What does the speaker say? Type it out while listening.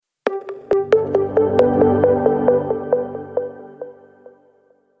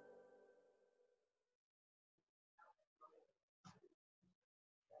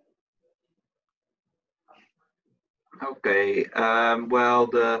Okay, well,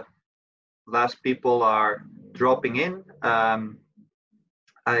 the last people are dropping in. I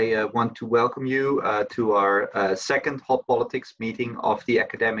want to welcome you to our second Hot Politics meeting of the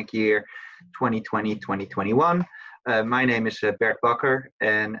academic year 2020-2021. My name is Bert Bakker,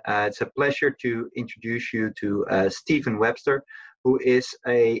 and it's a pleasure to introduce you to Stephen Webster, who is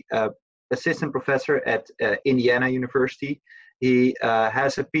a assistant professor at Indiana University. He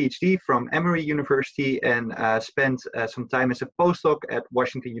has a PhD from Emory University and spent some time as a postdoc at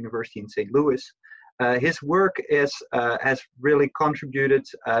Washington University in St. Louis. His work has really contributed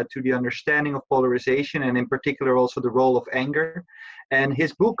to the understanding of polarization, and in particular also the role of anger. And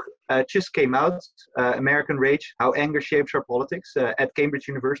his book just came out, American Rage, How Anger Shapes Our Politics, at Cambridge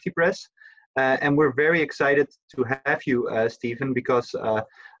University Press. And we're very excited to have you, Stephen, because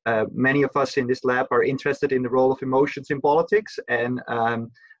many of us in this lab are interested in the role of emotions in politics, and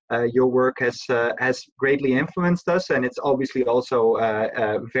your work has greatly influenced us, and it's obviously also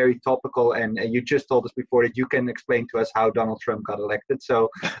very topical. And you just told us before that you can explain to us how Donald Trump got elected. So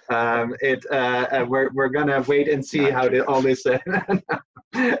we're gonna wait and see how all this. But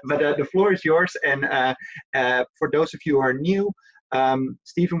the floor is yours. And for those of you who are new,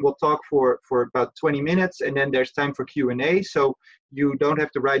 Stephen will talk for about 20 minutes, and then there's time for Q&A. So you don't have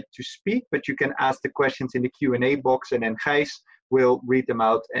the right to speak, but you can ask the questions in the Q&A box, and then Gijs will read them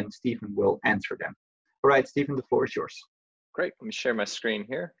out and Stephen will answer them. All right, Stephen, the floor is yours. Great, let me share my screen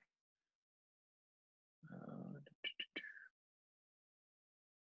here. All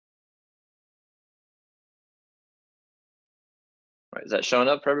right, is that showing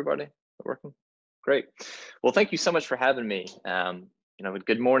up for everybody? Is that working? Great. Well, thank you so much for having me.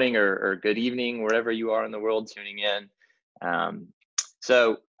 Good morning or good evening, wherever you are in the world tuning in.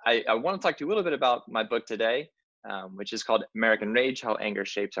 So I want to talk to you a little bit about my book today, which is called American Rage, How Anger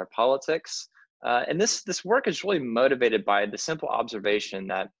Shapes Our Politics. And this work is really motivated by the simple observation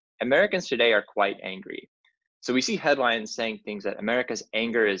that Americans today are quite angry. So we see headlines saying things that America's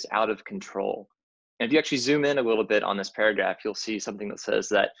anger is out of control. And if you actually zoom in a little bit on this paragraph, you'll see something that says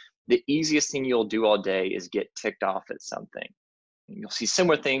that the easiest thing you'll do all day is get ticked off at something. And you'll see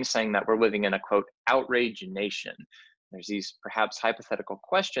similar things saying that we're living in a, quote, outraged nation. There's these perhaps hypothetical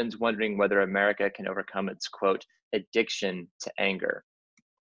questions wondering whether America can overcome its, quote, addiction to anger.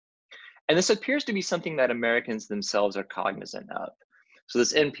 And this appears to be something that Americans themselves are cognizant of. So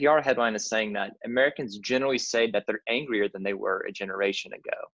this NPR headline is saying that Americans generally say that they're angrier than they were a generation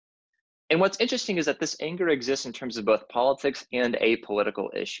ago. And what's interesting is that this anger exists in terms of both politics and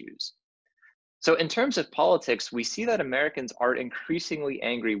apolitical issues. So in terms of politics, we see that Americans are increasingly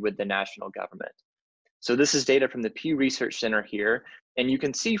angry with the national government. So this is data from the Pew Research Center here. And you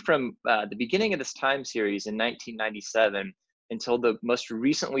can see from the beginning of this time series in 1997 until the most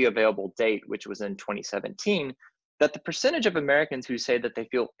recently available date, which was in 2017, that the percentage of Americans who say that they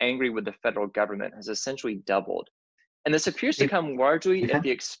feel angry with the federal government has essentially doubled. And this appears to come largely at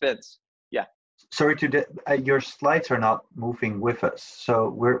the expense. Yeah. Sorry your slides are not moving with us. So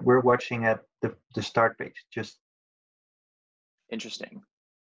we're watching at the start page. Just interesting.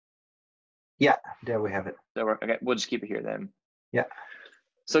 Yeah, there we have it. Okay, we'll just keep it here then. Yeah.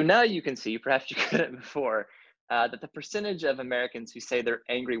 So now you can see, perhaps you couldn't before, that the percentage of Americans who say they're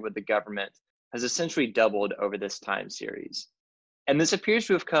angry with the government has essentially doubled over this time series. And this appears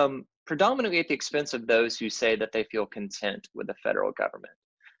to have come predominantly at the expense of those who say that they feel content with the federal government.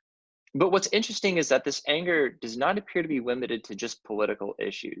 But what's interesting is that this anger does not appear to be limited to just political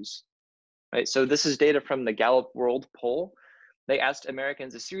issues, right? So this is data from the Gallup World Poll. They asked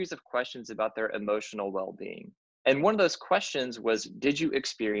Americans a series of questions about their emotional well-being. And one of those questions was, did you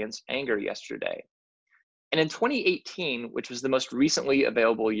experience anger yesterday? And in 2018, which was the most recently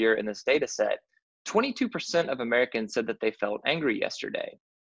available year in this data set, 22% of Americans said that they felt angry yesterday.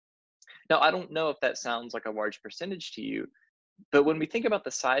 Now, I don't know if that sounds like a large percentage to you, but when we think about the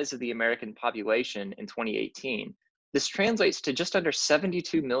size of the American population in 2018, this translates to just under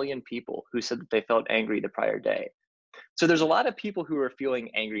 72 million people who said that they felt angry the prior day. So there's a lot of people who are feeling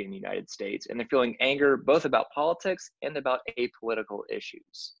angry in the United States, and they're feeling anger both about politics and about apolitical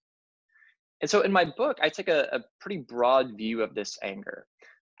issues. And so in my book, I take a pretty broad view of this anger.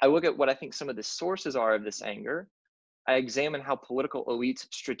 I look at what I think some of the sources are of this anger. I examine how political elites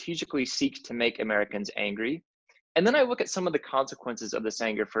strategically seek to make Americans angry. And then I look at some of the consequences of this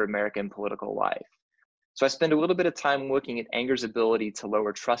anger for American political life. So I spend a little bit of time looking at anger's ability to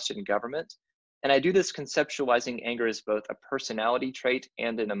lower trust in government. And I do this conceptualizing anger as both a personality trait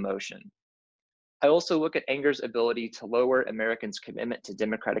and an emotion. I also look at anger's ability to lower Americans' commitment to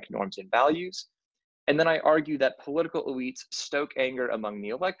democratic norms and values. And then I argue that political elites stoke anger among the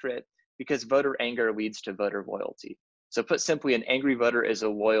electorate because voter anger leads to voter loyalty. So put simply, an angry voter is a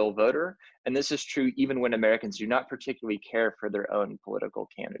loyal voter, and this is true even when Americans do not particularly care for their own political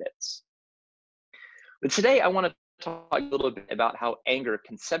candidates. But today I want to talk a little bit about how anger,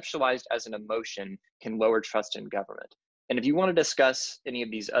 conceptualized as an emotion, can lower trust in government. And if you want to discuss any of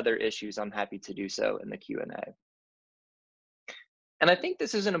these other issues, I'm happy to do so in the Q&A. And I think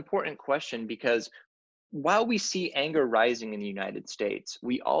this is an important question because while we see anger rising in the United States,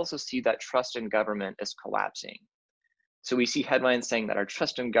 we also see that trust in government is collapsing. So we see headlines saying that our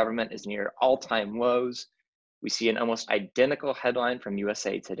trust in government is near all-time lows. We see an almost identical headline from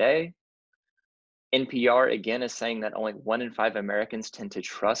USA Today. NPR again is saying that only 1 in 5 Americans tend to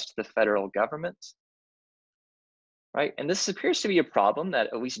trust the federal government, right? And this appears to be a problem that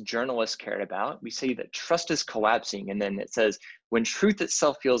at least journalists cared about. We say that trust is collapsing, and then it says, when truth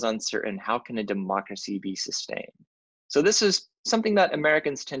itself feels uncertain, how can a democracy be sustained? So this is something that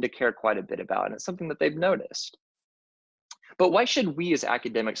Americans tend to care quite a bit about, and it's something that they've noticed. But why should we as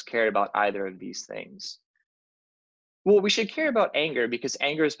academics care about either of these things? Well, we should care about anger because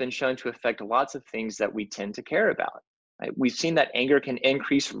anger has been shown to affect lots of things that we tend to care about. Right? We've seen that anger can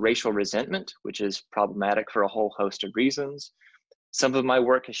increase racial resentment, which is problematic for a whole host of reasons. Some of my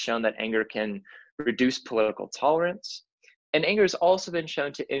work has shown that anger can reduce political tolerance. And anger has also been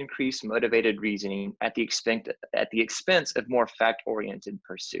shown to increase motivated reasoning at the expense of more fact-oriented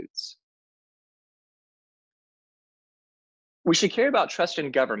pursuits. We should care about trust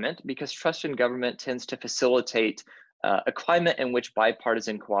in government because trust in government tends to facilitate a climate in which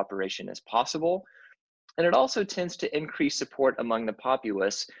bipartisan cooperation is possible. And it also tends to increase support among the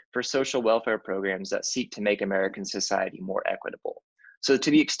populace for social welfare programs that seek to make American society more equitable. So to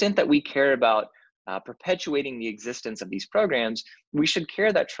the extent that we care about perpetuating the existence of these programs, we should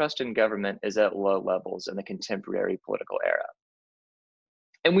care that trust in government is at low levels in the contemporary political era.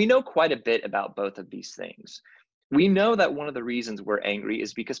 And we know quite a bit about both of these things. We know that one of the reasons we're angry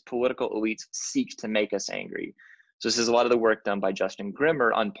is because political elites seek to make us angry. So this is a lot of the work done by Justin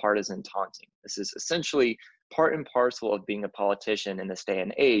Grimmer on partisan taunting. This is essentially part and parcel of being a politician in this day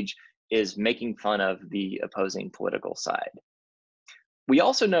and age, is making fun of the opposing political side. We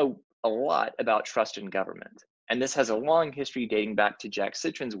also know a lot about trust in government. And this has a long history dating back to Jack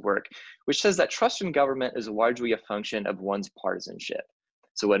Citrin's work, which says that trust in government is largely a function of one's partisanship.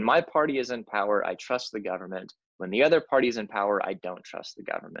 So when my party is in power, I trust the government. When the other party is in power, I don't trust the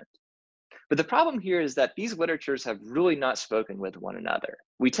government. But the problem here is that these literatures have really not spoken with one another.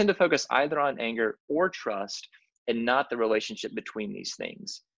 We tend to focus either on anger or trust and not the relationship between these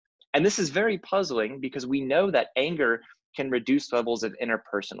things. And this is very puzzling because we know that anger can reduce levels of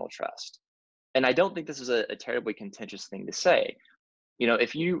interpersonal trust. And I don't think this is a terribly contentious thing to say. You know,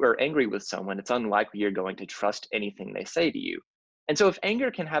 if you are angry with someone, it's unlikely you're going to trust anything they say to you. And so if anger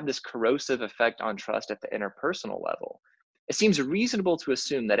can have this corrosive effect on trust at the interpersonal level, it seems reasonable to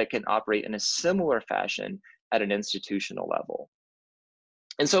assume that it can operate in a similar fashion at an institutional level.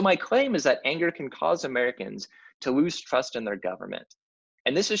 And so my claim is that anger can cause Americans to lose trust in their government.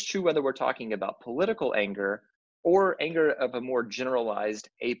 And this is true whether we're talking about political anger or anger of a more generalized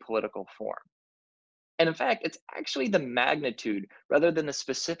apolitical form. And in fact, it's actually the magnitude rather than the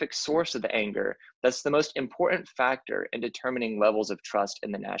specific source of the anger that's the most important factor in determining levels of trust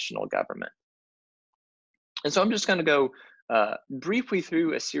in the national government. And so I'm just going to go briefly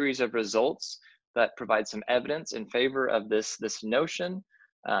through a series of results that provide some evidence in favor of this notion.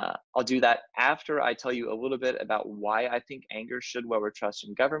 I'll do that after I tell you a little bit about why I think anger should lower trust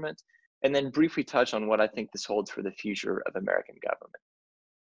in government, and then briefly touch on what I think this holds for the future of American government.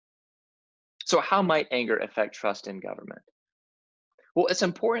 So how might anger affect trust in government? Well, it's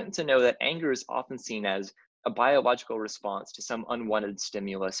important to know that anger is often seen as a biological response to some unwanted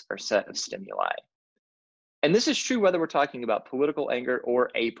stimulus or set of stimuli. And this is true whether we're talking about political anger or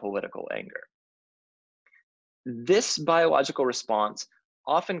apolitical anger. This biological response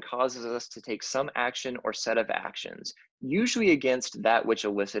often causes us to take some action or set of actions, usually against that which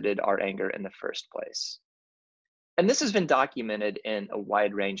elicited our anger in the first place. And this has been documented in a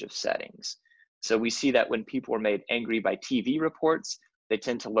wide range of settings. So we see that when people are made angry by TV reports, they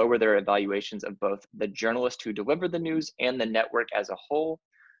tend to lower their evaluations of both the journalist who delivered the news and the network as a whole.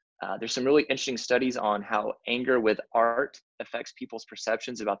 There's some really interesting studies on how anger with art affects people's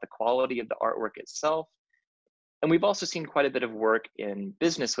perceptions about the quality of the artwork itself. And we've also seen quite a bit of work in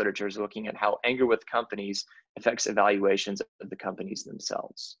business literatures looking at how anger with companies affects evaluations of the companies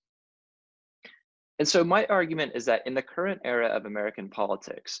themselves. And so my argument is that in the current era of American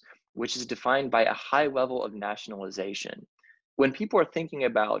politics, which is defined by a high level of nationalization, when people are thinking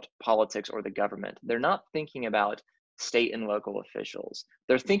about politics or the government, they're not thinking about state and local officials.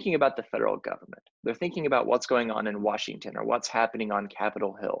 They're thinking about the federal government. They're thinking about what's going on in Washington or what's happening on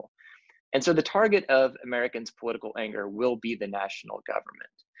Capitol Hill. And so the target of Americans' political anger will be the national government.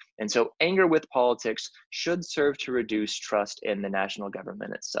 And so anger with politics should serve to reduce trust in the national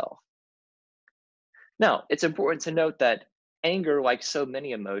government itself. Now, it's important to note that anger, like so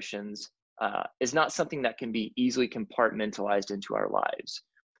many emotions, is not something that can be easily compartmentalized into our lives.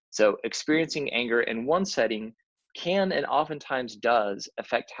 So experiencing anger in one setting can and oftentimes does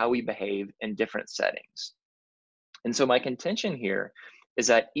affect how we behave in different settings. And so my contention here is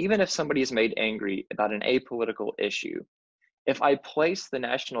that even if somebody is made angry about an apolitical issue, if I place the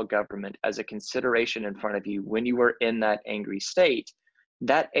national government as a consideration in front of you when you are in that angry state,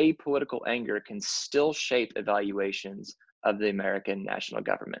 that apolitical anger can still shape evaluations of the American national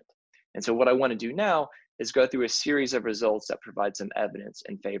government. And so what I want to do now is go through a series of results that provide some evidence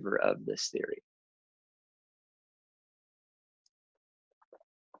in favor of this theory.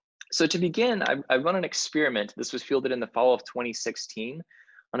 So to begin, I run an experiment. This was fielded in the fall of 2016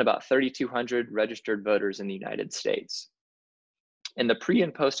 on about 3,200 registered voters in the United States. In the pre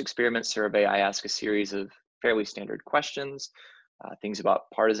and post experiment survey, I ask a series of fairly standard questions, things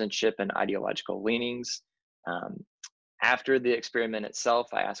about partisanship and ideological leanings. After the experiment itself,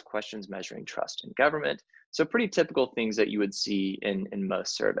 I ask questions measuring trust in government. So pretty typical things that you would see in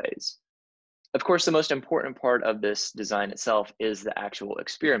most surveys. Of course, the most important part of this design itself is the actual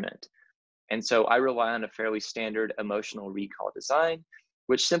experiment. And so I rely on a fairly standard emotional recall design,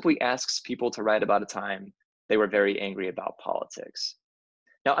 which simply asks people to write about a time they were very angry about politics.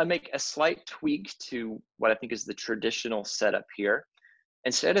 Now, I make a slight tweak to what I think is the traditional setup here.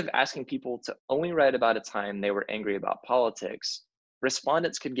 Instead of asking people to only write about a time they were angry about politics,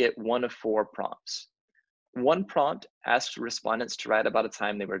 respondents could get one of 4 prompts. One prompt asked respondents to write about a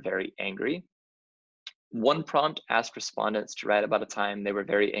time they were very angry. One prompt asked respondents to write about a time they were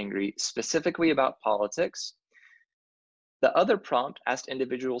very angry specifically about politics. The other prompt asked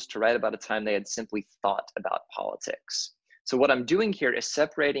individuals to write about a time they had simply thought about politics. So what I'm doing here is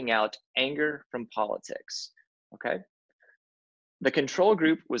separating out anger from politics, okay? The control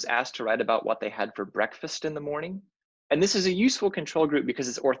group was asked to write about what they had for breakfast in the morning. And this is a useful control group because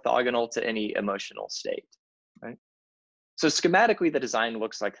it's orthogonal to any emotional state, right? So schematically, the design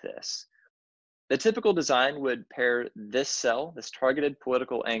looks like this. The typical design would pair this cell, this targeted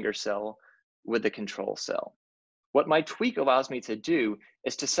political anger cell, with the control cell. What my tweak allows me to do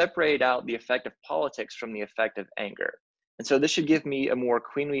is to separate out the effect of politics from the effect of anger. And so this should give me a more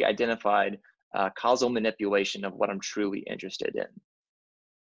cleanly identified causal manipulation of what I'm truly interested in.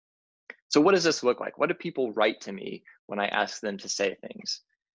 So what does this look like? What do people write to me when I ask them to say things?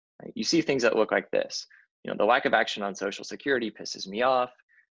 Right? You see things that look like this. The lack of action on Social Security pisses me off.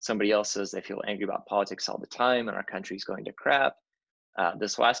 Somebody else says they feel angry about politics all the time and our country's going to crap.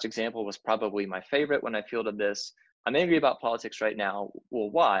 This last example was probably my favorite when I fielded this. I'm angry about politics right now.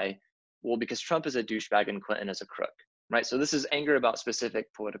 Well, why? Well, because Trump is a douchebag and Clinton is a crook, right? So this is anger about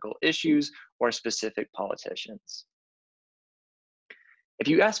specific political issues or specific politicians. If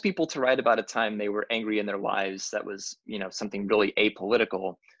you ask people to write about a time they were angry in their lives that was, something really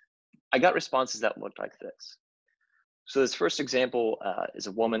apolitical, I got responses that looked like this. So this first example is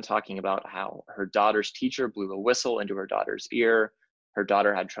a woman talking about how her daughter's teacher blew a whistle into her daughter's ear. Her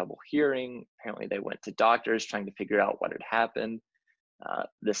daughter had trouble hearing. Apparently they went to doctors trying to figure out what had happened.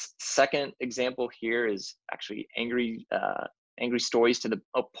 This second example here is actually angry stories to the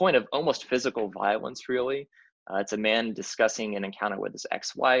point of almost physical violence, really. It's a man discussing an encounter with his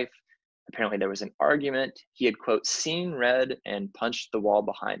ex-wife. Apparently there was an argument. He had, quote, seen red and punched the wall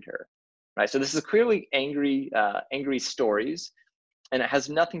behind her. Right, so this is clearly angry stories, and it has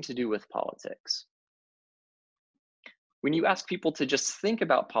nothing to do with politics. When you ask people to just think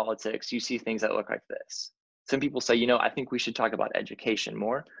about politics, you see things that look like this. Some people say, I think we should talk about education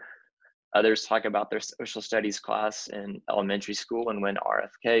more. Others talk about their social studies class in elementary school and when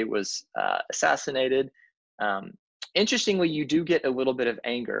RFK was assassinated. Interestingly, you do get a little bit of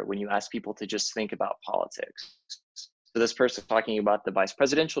anger when you ask people to just think about politics. So this person talking about the vice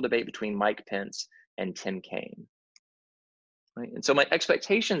presidential debate between Mike Pence and Tim Kaine. Right? And so my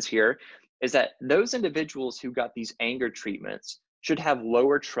expectations here is that those individuals who got these anger treatments should have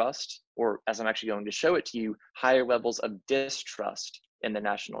lower trust, or as I'm actually going to show it to you, higher levels of distrust in the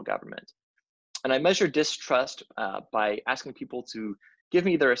national government. And I measure distrust by asking people to give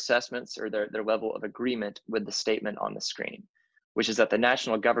me their assessments or their level of agreement with the statement on the screen, which is that the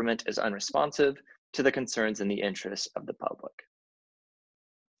national government is unresponsive to the concerns and the interests of the public.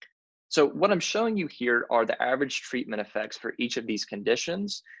 So what I'm showing you here are the average treatment effects for each of these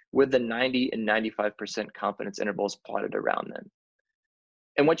conditions with the 90 and 95% confidence intervals plotted around them.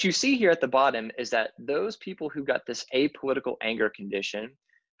 And what you see here at the bottom is that those people who got this apolitical anger condition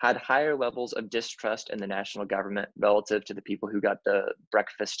had higher levels of distrust in the national government relative to the people who got the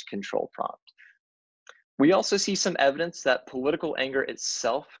breakfast control prompt. We also see some evidence that political anger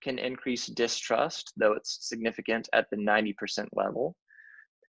itself can increase distrust, though it's significant at the 90% level.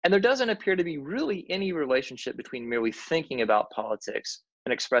 And there doesn't appear to be really any relationship between merely thinking about politics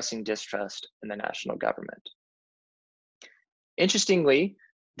and expressing distrust in the national government. Interestingly,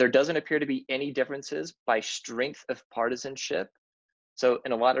 there doesn't appear to be any differences by strength of partisanship. So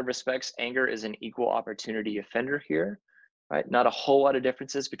in a lot of respects, anger is an equal opportunity offender here, right? Not a whole lot of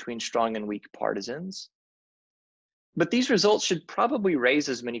differences between strong and weak partisans. But these results should probably raise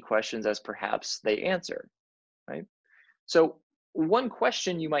as many questions as perhaps they answer, right? So one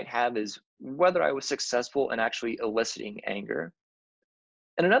question you might have is whether I was successful in actually eliciting anger.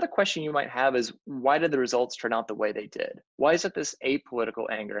 And another question you might have is why did the results turn out the way they did? Why is it this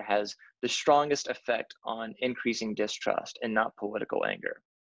apolitical anger has the strongest effect on increasing distrust and not political anger?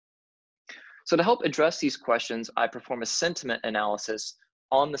 So to help address these questions, I perform a sentiment analysis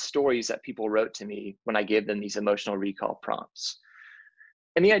on the stories that people wrote to me when I gave them these emotional recall prompts.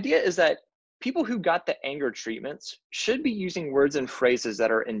 And the idea is that people who got the anger treatments should be using words and phrases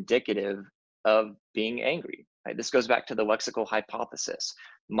that are indicative of being angry. Right? This goes back to the lexical hypothesis.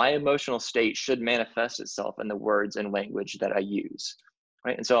 My emotional state should manifest itself in the words and language that I use.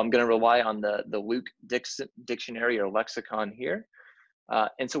 Right? And so I'm going to rely on the Luke dictionary or lexicon here.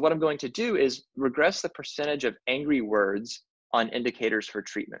 And so what I'm going to do is regress the percentage of angry words on indicators for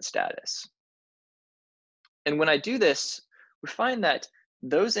treatment status. And when I do this, we find that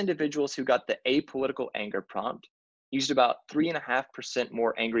those individuals who got the apolitical anger prompt used about 3.5%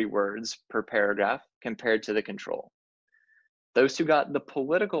 more angry words per paragraph compared to the control. Those who got the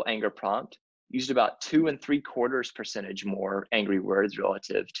political anger prompt used about 2.75% more angry words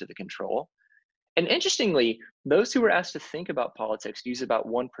relative to the control. And interestingly, those who were asked to think about politics used about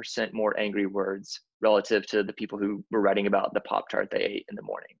 1% more angry words relative to the people who were writing about the Pop-Tart they ate in the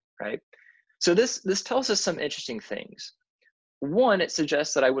morning, right? So this tells us some interesting things. One, it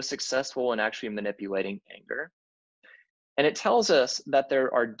suggests that I was successful in actually manipulating anger. And it tells us that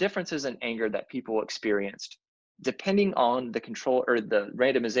there are differences in anger that people experienced depending on the control or the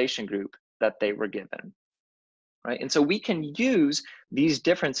randomization group that they were given, right? And so we can use these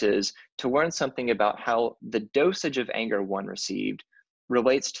differences to learn something about how the dosage of anger one received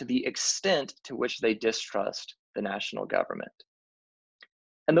relates to the extent to which they distrust the national government.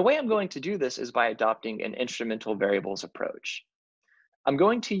 And the way I'm going to do this is by adopting an instrumental variables approach. I'm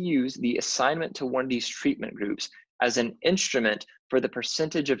going to use the assignment to one of these treatment groups as an instrument for the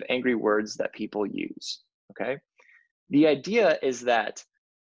percentage of angry words that people use, okay? The idea is that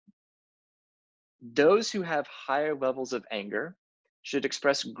those who have higher levels of anger should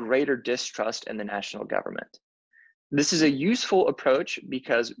express greater distrust in the national government. This is a useful approach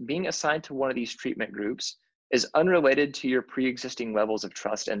because being assigned to one of these treatment groups is unrelated to your pre-existing levels of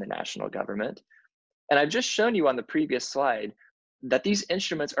trust in the national government. And I've just shown you on the previous slide that these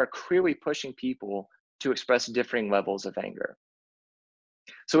instruments are clearly pushing people to express differing levels of anger.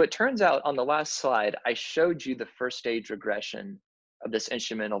 So it turns out on the last slide, I showed you the first stage regression of this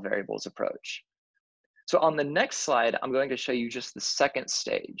instrumental variables approach. So on the next slide, I'm going to show you just the second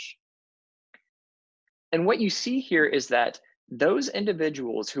stage. And what you see here is that those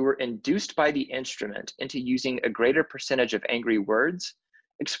individuals who were induced by the instrument into using a greater percentage of angry words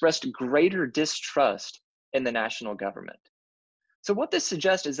expressed greater distrust in the national government. So what this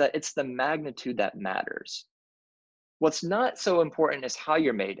suggests is that it's the magnitude that matters. What's not so important is how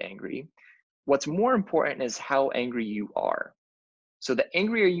you're made angry. What's more important is how angry you are. So the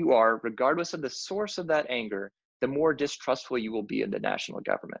angrier you are, regardless of the source of that anger, the more distrustful you will be in the national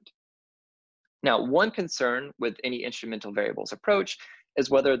government. Now, one concern with any instrumental variables approach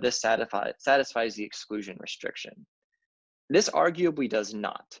is whether this satisfies the exclusion restriction. This arguably does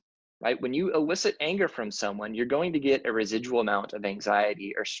not, right? When you elicit anger from someone, you're going to get a residual amount of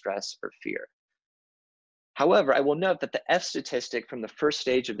anxiety or stress or fear. However, I will note that the F statistic from the first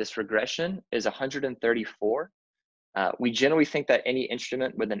stage of this regression is 134. We generally think that any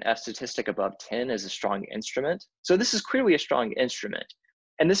instrument with an F statistic above 10 is a strong instrument. So this is clearly a strong instrument.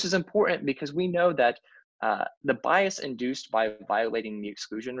 And this is important because we know that the bias induced by violating the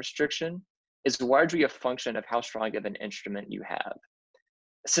exclusion restriction is largely a function of how strong of an instrument you have.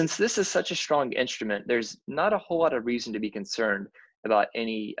 Since this is such a strong instrument, there's not a whole lot of reason to be concerned about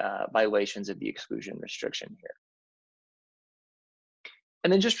any violations of the exclusion restriction here.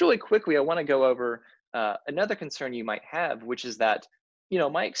 And then just really quickly, I want to go over another concern you might have, which is that,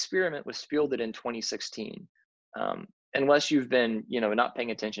 my experiment was fielded in 2016. Unless you've been, not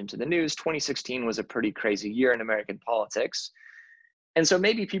paying attention to the news, 2016 was a pretty crazy year in American politics. And so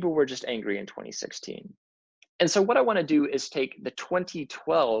maybe people were just angry in 2016. And so what I want to do is take the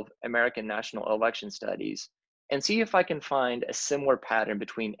 2012 American National Election Studies and see if I can find a similar pattern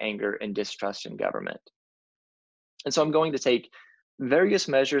between anger and distrust in government. And so I'm going to take various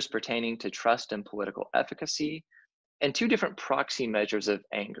measures pertaining to trust and political efficacy and two different proxy measures of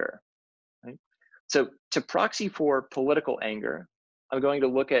anger. Right? So to proxy for political anger, I'm going to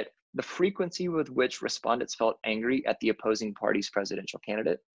look at the frequency with which respondents felt angry at the opposing party's presidential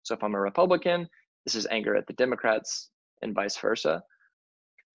candidate. So if I'm a Republican, this is anger at the Democrats and vice versa.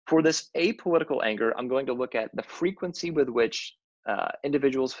 For this apolitical anger, I'm going to look at the frequency with which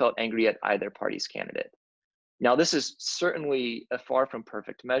individuals felt angry at either party's candidate. Now, this is certainly a far from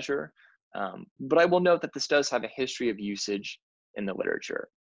perfect measure, but I will note that this does have a history of usage in the literature.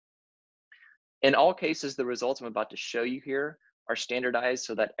 In all cases, the results I'm about to show you here are standardized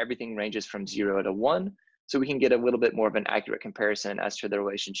so that everything ranges from 0 to 1, so we can get a little bit more of an accurate comparison as to the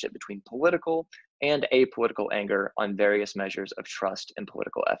relationship between political and apolitical anger on various measures of trust and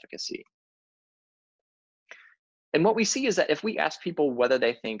political efficacy. And what we see is that if we ask people whether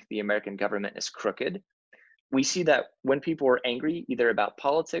they think the American government is crooked, we see that when people are angry, either about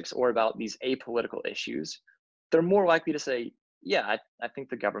politics or about these apolitical issues, they're more likely to say, yeah, I think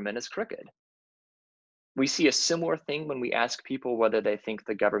the government is crooked. We see a similar thing when we ask people whether they think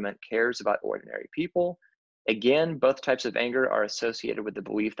the government cares about ordinary people. Again, both types of anger are associated with the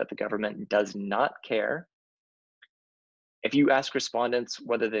belief that the government does not care. If you ask respondents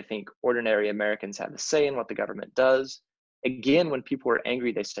whether they think ordinary Americans have a say in what the government does, again, when people are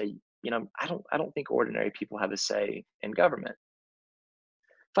angry, they say, I don't think ordinary people have a say in government.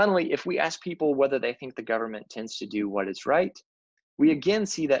 Finally, if we ask people whether they think the government tends to do what is right, we again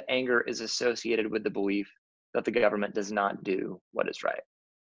see that anger is associated with the belief that the government does not do what is right.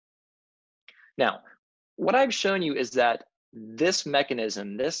 Now, what I've shown you is that this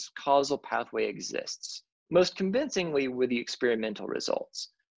mechanism, this causal pathway exists, most convincingly with the experimental results.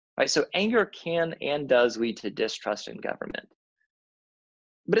 Right? So anger can and does lead to distrust in government.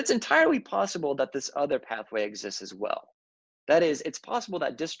 But it's entirely possible that this other pathway exists as well. That is, it's possible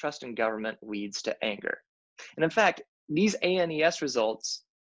that distrust in government leads to anger. And in fact, these ANES results,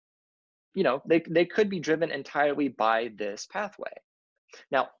 they could be driven entirely by this pathway.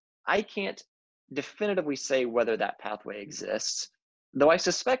 Now, I can't definitively say whether that pathway exists, though I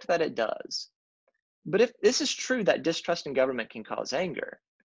suspect that it does. But if this is true that distrust in government can cause anger,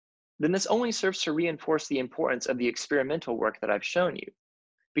 then this only serves to reinforce the importance of the experimental work that I've shown you.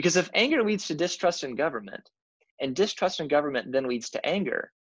 Because if anger leads to distrust in government, and distrust in government then leads to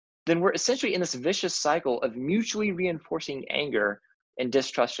anger, then we're essentially in this vicious cycle of mutually reinforcing anger and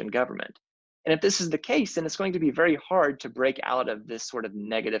distrust in government. And if this is the case, then it's going to be very hard to break out of this sort of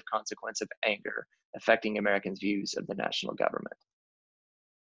negative consequence of anger affecting Americans' views of the national government.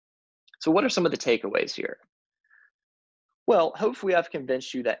 So what are some of the takeaways here? Well, hopefully I've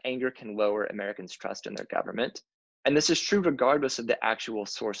convinced you that anger can lower Americans' trust in their government. And this is true regardless of the actual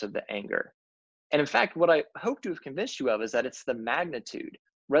source of the anger. And in fact, what I hope to have convinced you of is that it's the magnitude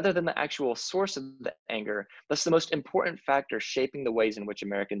rather than the actual source of the anger that's the most important factor shaping the ways in which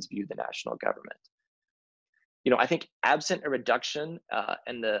Americans view the national government. I think absent a reduction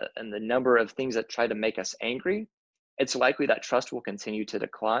in the number of things that try to make us angry, it's likely that trust will continue to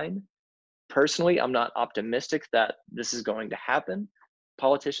decline. Personally, I'm not optimistic that this is going to happen.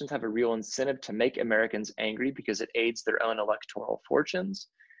 Politicians have a real incentive to make Americans angry because it aids their own electoral fortunes.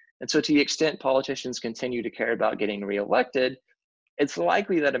 And so to the extent politicians continue to care about getting reelected, it's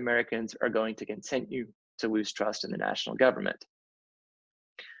likely that Americans are going to continue to lose trust in the national government.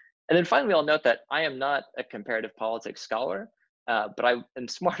 And then finally, I'll note that I am not a comparative politics scholar, but I am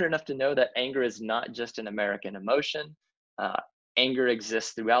smart enough to know that anger is not just an American emotion. Anger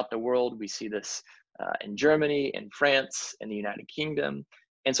exists throughout the world. We see this in Germany, in France, in the United Kingdom.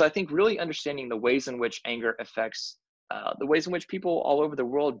 And so I think really understanding the ways in which anger affects the ways in which people all over the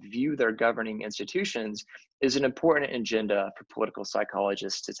world view their governing institutions is an important agenda for political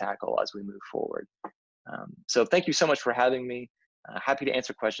psychologists to tackle as we move forward. So thank you so much for having me. Happy to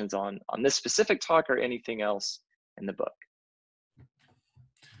answer questions on this specific talk or anything else in the book.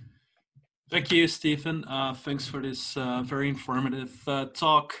 Thank you, Stephen. Thanks for this very informative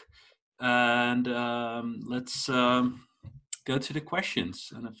talk. And let's go to the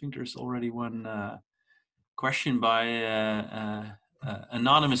questions. And I think there's already one question by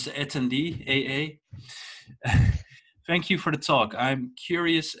anonymous attendee, AA. Thank you for the talk. I'm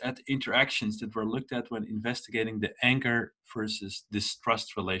curious at the interactions that were looked at when investigating the anger versus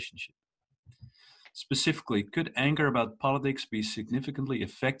distrust relationship. Specifically, could anger about politics be significantly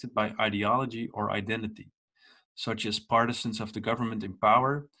affected by ideology or identity, such as partisans of the government in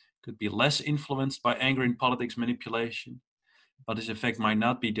power could be less influenced by anger in politics manipulation, but this effect might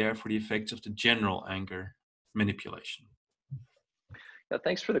not be there for the effects of the general anger manipulation? Yeah,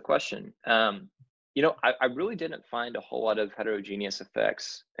 thanks for the question. I really didn't find a whole lot of heterogeneous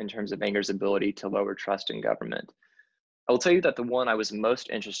effects in terms of anger's ability to lower trust in government. I will tell you that the one I was most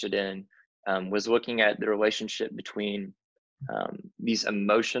interested in was looking at the relationship between these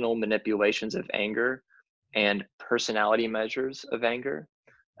emotional manipulations of anger and personality measures of anger.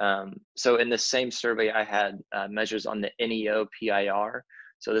 So in the same survey, I had measures on the NEO-PIR.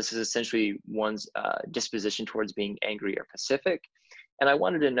 So this is essentially one's disposition towards being angry or pacific. And I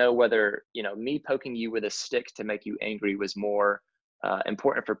wanted to know whether, me poking you with a stick to make you angry was more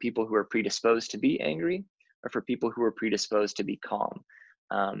important for people who are predisposed to be angry or for people who are predisposed to be calm.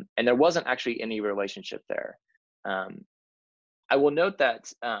 And there wasn't actually any relationship there. I will note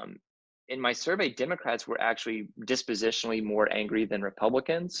that in my survey, Democrats were actually dispositionally more angry than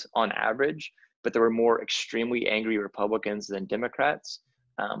Republicans on average, but there were more extremely angry Republicans than Democrats.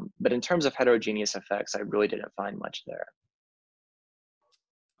 But in terms of heterogeneous effects, I really didn't find much there.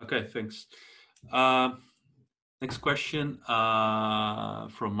 Okay, thanks. Next question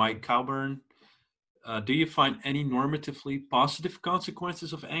from Mike Cowburn. Do you find any normatively positive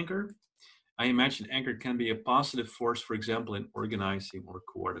consequences of anger? I imagine anger can be a positive force, for example, in organizing or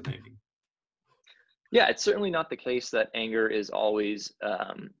coordinating. Yeah, it's certainly not the case that anger is always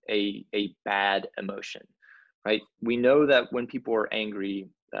a bad emotion, right? We know that when people are angry,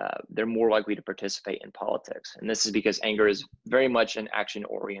 they're more likely to participate in politics. And this is because anger is very much an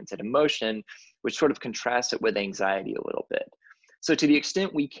action-oriented emotion, which sort of contrasts it with anxiety a little bit. So to the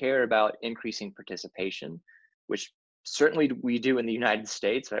extent we care about increasing participation, which certainly we do in the United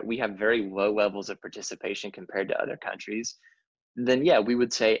States, right? We have very low levels of participation compared to other countries, then yeah, we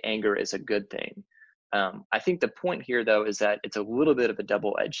would say anger is a good thing. I think the point here, though, is that it's a little bit of a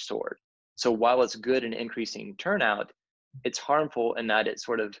double-edged sword. So while it's good in increasing turnout, it's harmful in that it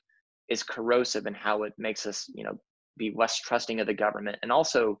sort of is corrosive in how it makes us, be less trusting of the government. And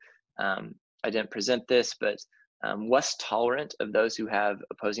also, I didn't present this, but less tolerant of those who have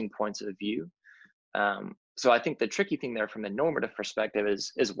opposing points of view. So I think the tricky thing there from a normative perspective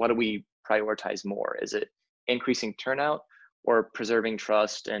is what do we prioritize more? Is it increasing turnout or preserving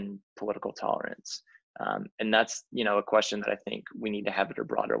trust and political tolerance? And that's, a question that I think we need to have at a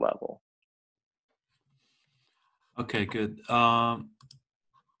broader level. Okay, good.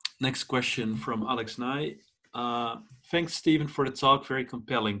 Next question from Alex Nye. Thanks, Stephen, for the talk. Very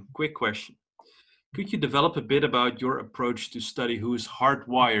compelling. Quick question. Could you develop a bit about your approach to study who is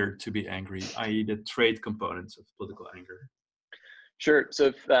hardwired to be angry, i.e. the trait components of political anger? Sure. So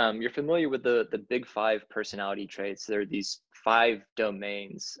if you're familiar with the big 5 personality traits, there are these 5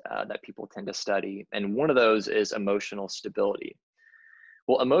 domains that people tend to study. And one of those is emotional stability.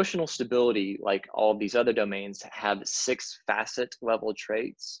 Well, emotional stability, like all of these other domains, have 6 facet level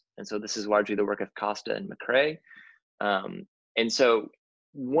traits. And so this is largely the work of Costa and McCrae. And so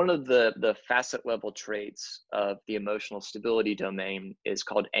one of the facet level traits of the emotional stability domain is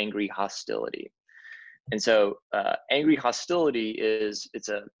called angry hostility. And so angry hostility it's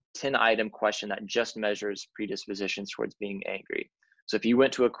a 10-item question that just measures predispositions towards being angry. So if you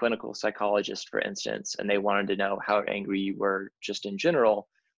went to a clinical psychologist, for instance, and they wanted to know how angry you were just in general,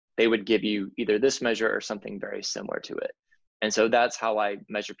 they would give you either this measure or something very similar to it. And so that's how I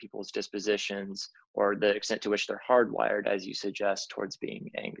measure people's dispositions or the extent to which they're hardwired, as you suggest, towards being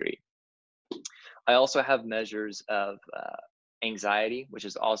angry. I also have measures of anxiety, which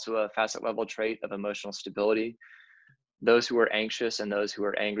is also a facet level trait of emotional stability. Those who are anxious and those who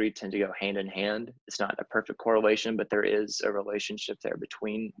are angry tend to go hand in hand. It's not a perfect correlation, but there is a relationship there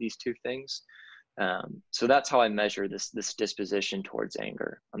between these two things. So that's how I measure this disposition towards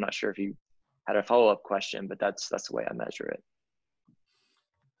anger. I'm not sure if you had a follow-up question, but that's the way I measure it.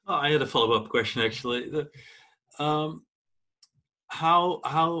 Oh, I had a follow-up question actually.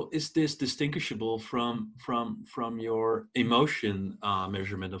 How is this distinguishable from your emotion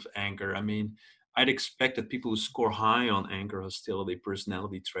measurement of anger? I mean, I'd expect that people who score high on anger, hostility,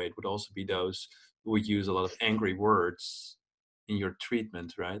 personality trait would also be those who would use a lot of angry words in your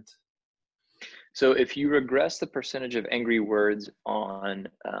treatment, right? So if you regress the percentage of angry words on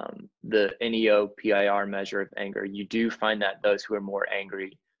the NEO-PIR measure of anger, you do find that those who are more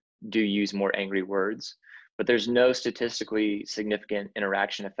angry do use more angry words, but there's no statistically significant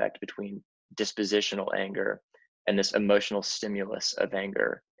interaction effect between dispositional anger and this emotional stimulus of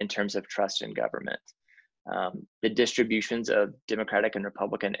anger in terms of trust in government. The distributions of Democratic and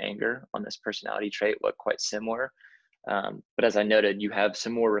Republican anger on this personality trait look quite similar. But as I noted, you have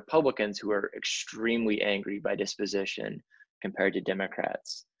some more Republicans who are extremely angry by disposition compared to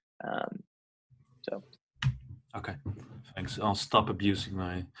Democrats. Okay, thanks. I'll stop abusing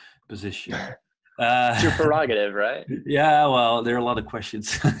my position. It's your prerogative, right? Yeah, well, there are a lot of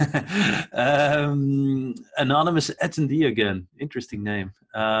questions. Anonymous attendee again. Interesting name.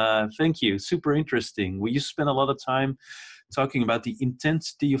 Thank you. Super interesting. We used to spend a lot of time talking about the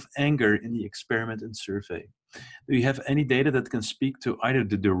intensity of anger in the experiment and survey. Do you have any data that can speak to either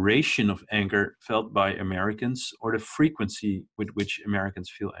the duration of anger felt by Americans or the frequency with which Americans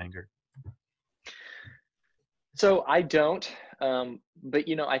feel anger? So I don't, but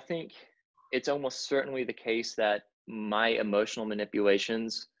I think it's almost certainly the case that my emotional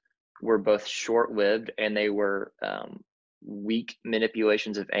manipulations were both short-lived and they were weak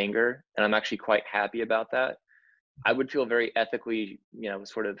manipulations of anger, and I'm actually quite happy about that. I would feel very ethically,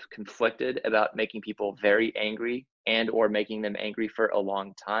 sort of conflicted about making people very angry and or making them angry for a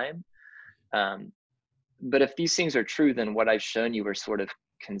long time. But if these things are true, then what I've shown you are sort of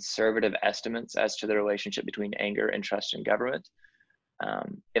conservative estimates as to the relationship between anger and trust in government.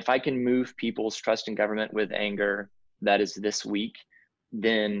 If I can move people's trust in government with anger that is this weak,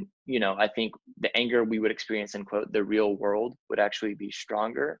 then, I think the anger we would experience in, quote, the real world would actually be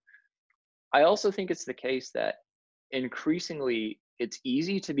stronger. I also think it's the case that increasingly it's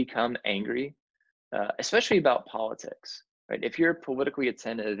easy to become angry, especially about politics, right? If you're politically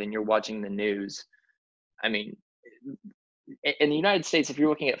attentive and you're watching the news, I mean, in the United States, if you're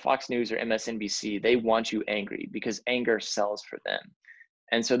looking at Fox News or MSNBC, they want you angry because anger sells for them.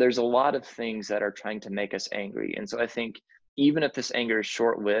 And so there's a lot of things that are trying to make us angry. And so I think even if this anger is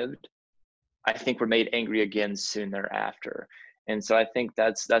short-lived, I think we're made angry again soon thereafter. And so I think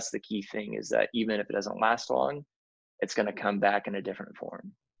that's the key thing, is that even if it doesn't last long, it's going to come back in a different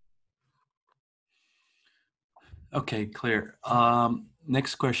form. Okay, clear.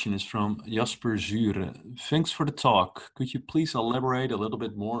 Next question is from Jasper Zure. Thanks for the talk. Could you please elaborate a little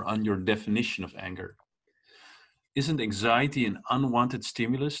bit more on your definition of anger? Isn't anxiety an unwanted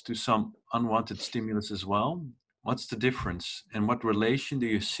stimulus to some unwanted stimulus as well? What's the difference? And what relation do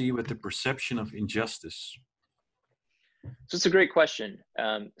you see with the perception of injustice? So it's a great question.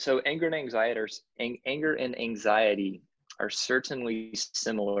 So anger and anxiety are certainly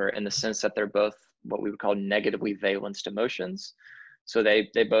similar in the sense that they're both what we would call negatively valenced emotions. So they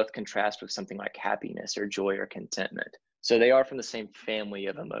both contrast with something like happiness or joy or contentment. So they are from the same family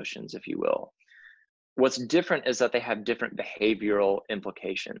of emotions, if you will. What's different is that they have different behavioral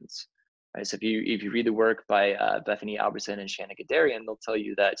implications. Right? So if you read the work by Bethany Albertson and Shanna Gadarian, they'll tell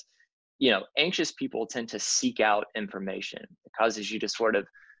you that anxious people tend to seek out information. It causes you to sort of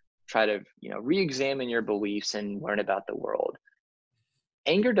try to re-examine your beliefs and learn about the world.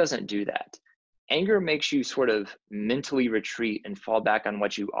 Anger doesn't do that. Anger makes you sort of mentally retreat and fall back on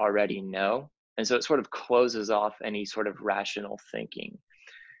what you already know. And so it sort of closes off any sort of rational thinking.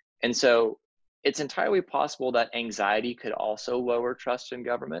 And so it's entirely possible that anxiety could also lower trust in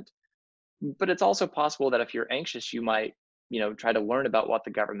government. But it's also possible that if you're anxious, you might, try to learn about what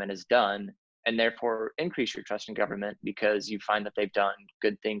the government has done and therefore increase your trust in government because you find that they've done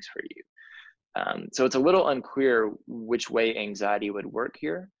good things for you. So it's a little unclear which way anxiety would work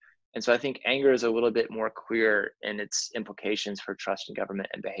here. And so I think anger is a little bit more clear in its implications for trust in government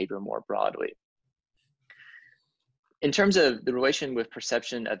and behavior more broadly. In terms of the relation with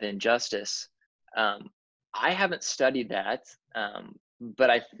perception of injustice, I haven't studied that,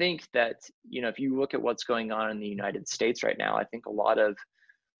 but I think that, if you look at what's going on in the United States right now, I think a lot of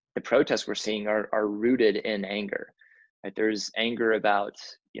the protests we're seeing are rooted in anger. Right? There's anger about,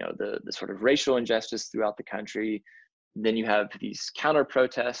 the sort of racial injustice throughout the country. Then you have these counter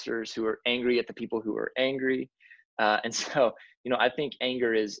protesters who are angry at the people who are angry. And so, I think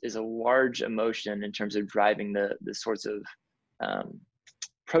anger is a large emotion in terms of driving the sorts of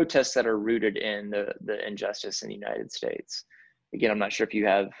protests that are rooted in the injustice in the United States. Again, I'm not sure if you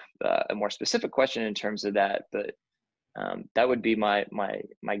have a more specific question in terms of that, but that would be my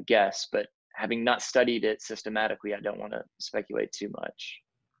guess. But having not studied it systematically, I don't want to speculate too much.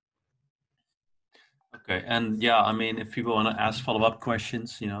 Okay, and yeah, I mean, if people want to ask follow-up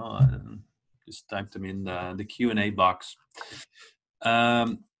questions, just type them in the Q&A box.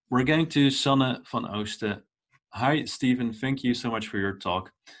 We're going to Sanne van Oosten. Hi, Stephen. Thank you so much for your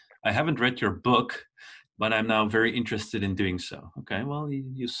talk. I haven't read your book, but I'm now very interested in doing so. Okay, well,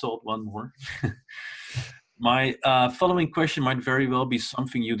 you sold one more. My following question might very well be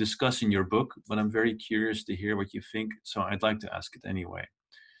something you discuss in your book, but I'm very curious to hear what you think, so I'd like to ask it anyway.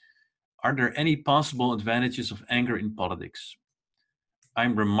 Are there any possible advantages of anger in politics?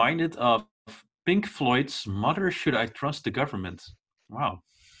 I'm reminded of Pink Floyd's Mother Should I Trust the Government? Wow.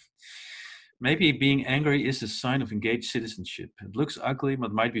 Maybe being angry is a sign of engaged citizenship. It looks ugly,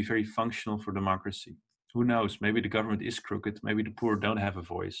 but might be very functional for democracy. Who knows? Maybe the government is crooked. Maybe the poor don't have a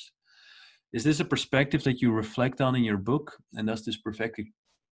voice. Is this a perspective that you reflect on in your book? And does this perspective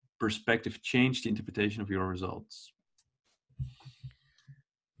change the interpretation of your results?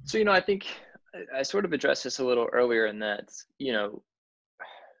 So, I think I sort of addressed this a little earlier in that,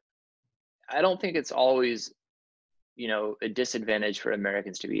 I don't think it's always, a disadvantage for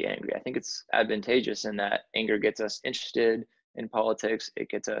Americans to be angry. I think it's advantageous in that anger gets us interested in politics. It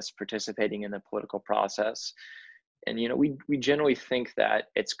gets us participating in the political process. And, we generally think that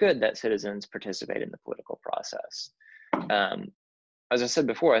it's good that citizens participate in the political process. As I said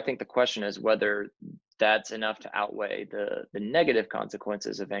before, I think the question is whether that's enough to outweigh the negative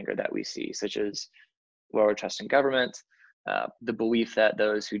consequences of anger that we see, such as lower trust in government, the belief that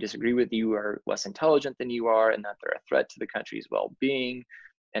those who disagree with you are less intelligent than you are, and that they're a threat to the country's well-being,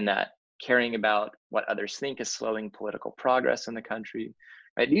 and that caring about what others think is slowing political progress in the country.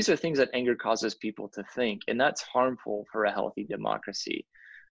 Right? These are things that anger causes people to think, and that's harmful for a healthy democracy.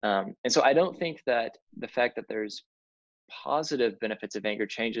 And so I don't think that the fact that there's positive benefits of anger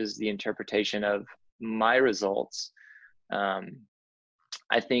changes the interpretation of my results.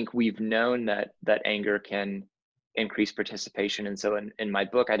 I think we've known that anger can increase participation. And so in my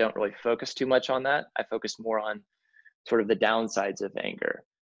book, I don't really focus too much on that. I focus more on sort of the downsides of anger.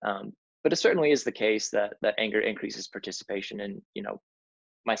 But it certainly is the case that anger increases participation, and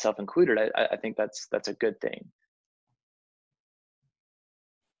myself included, I think that's a good thing.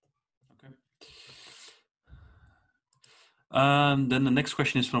 Okay. Then the next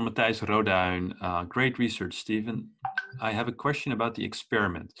question is from Matthijs Roduin. Great research, Stephen. I have a question about the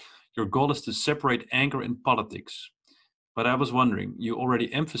experiment. Your goal is to separate anger and politics. But I was wondering, you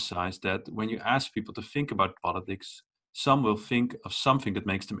already emphasized that when you ask people to think about politics, some will think of something that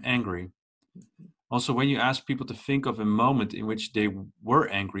makes them angry. Also, when you ask people to think of a moment in which they were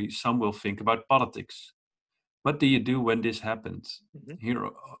angry, some will think about politics. What do you do when this happens? Here,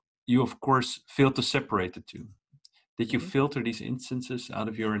 you of course failed to separate the two. Did you filter these instances out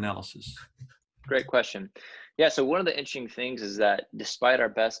of your analysis? Great question. Yeah, so one of the interesting things is that despite our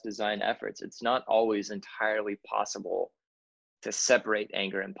best design efforts, it's not always entirely possible to separate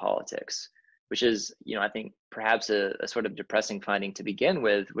anger and politics, which is, I think perhaps a sort of depressing finding to begin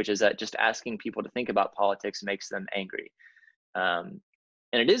with, which is that just asking people to think about politics makes them angry. And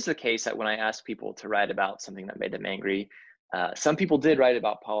it is the case that when I asked people to write about something that made them angry, some people did write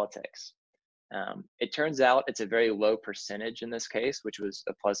about politics. It turns out it's a very low percentage in this case, which was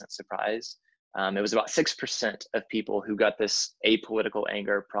a pleasant surprise. It was about 6% of people who got this apolitical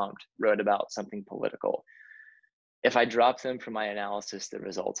anger prompt wrote about something political. If I drop them from my analysis, the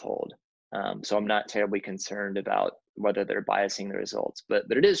results hold. So I'm not terribly concerned about whether they're biasing the results, but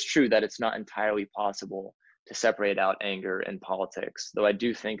it is true that it's not entirely possible to separate out anger and politics, though I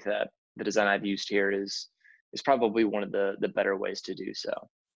do think that the design I've used here is probably one of the better ways to do so.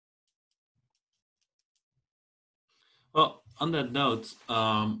 Well, on that note,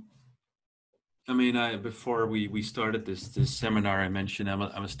 before we started this seminar, I mentioned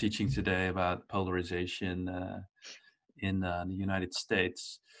I was teaching today about polarization in the United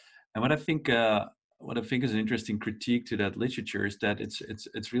States, and what I think is an interesting critique to that literature is that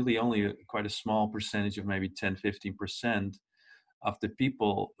it's really only quite a small percentage of maybe 10-15% of the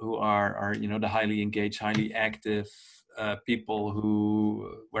people who are the highly engaged, highly active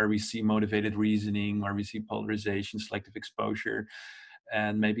people where we see motivated reasoning, where we see polarization, selective exposure,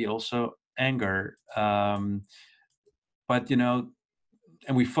 and maybe also anger. But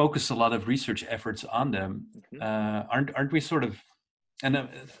and we focus a lot of research efforts on them. Aren't we sort of? And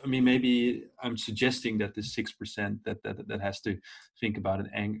maybe I'm suggesting that the 6% that has to think about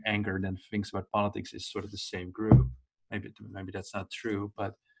anger and then thinks about politics is sort of the same group. Maybe that's not true,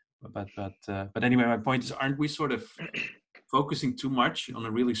 but anyway, my point is, aren't we sort of focusing too much on a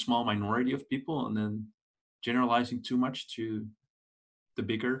really small minority of people and then generalizing too much to the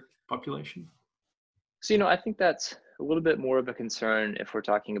bigger population? So, I think that's a little bit more of a concern if we're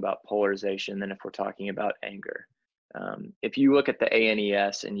talking about polarization than if we're talking about anger. If you look at the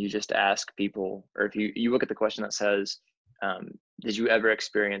ANES and you just ask people, or if you look at the question that says, did you ever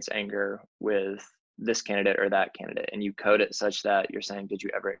experience anger with this candidate or that candidate? And you code it such that you're saying, did you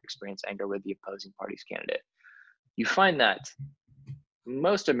ever experience anger with the opposing party's candidate? You find that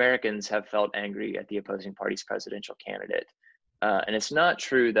most Americans have felt angry at the opposing party's presidential candidate. And it's not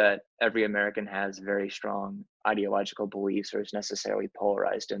true that every American has very strong ideological beliefs or is necessarily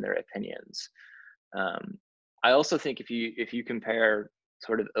polarized in their opinions. I also think if you compare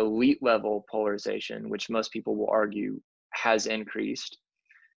sort of elite level polarization, which most people will argue has increased,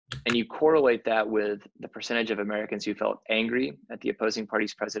 and you correlate that with the percentage of Americans who felt angry at the opposing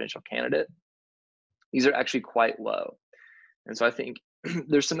party's presidential candidate, these are actually quite low. And so I think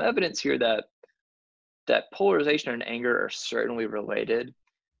there's some evidence here that polarization and anger are certainly related.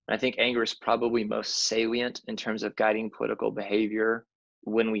 And I think anger is probably most salient in terms of guiding political behavior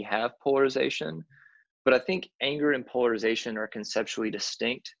when we have polarization. But I think anger and polarization are conceptually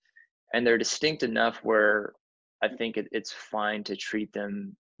distinct, and they're distinct enough where I think it's fine to treat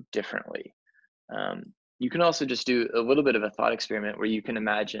them differently. You can also just do a little bit of a thought experiment where you can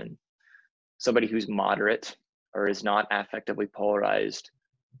imagine somebody who's moderate or is not affectively polarized,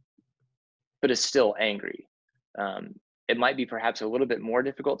 but is still angry. It might be perhaps a little bit more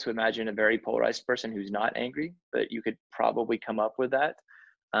difficult to imagine a very polarized person who's not angry, but you could probably come up with that.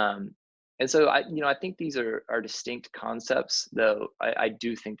 And so I think these are distinct concepts, though I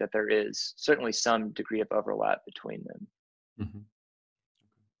do think that there is certainly some degree of overlap between them. Mm-hmm.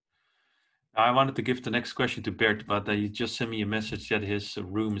 I wanted to give the next question to Bert, but he just sent me a message that his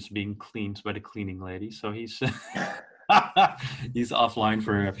room is being cleaned by the cleaning lady. So he's he's offline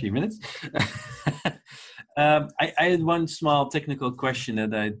for a few minutes. I had one small technical question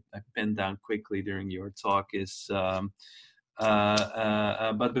that I penned down quickly during your talk is,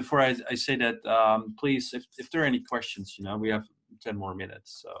 but before I say that, please, if there are any questions, we have 10 more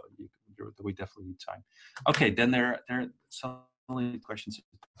minutes, so we definitely need time. Okay, then there are some questions.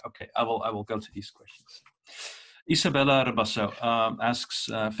 Okay, I will go to these questions. Isabella Rabasso asks,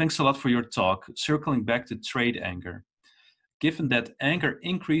 thanks a lot for your talk. Circling back to trade anger. Given that anger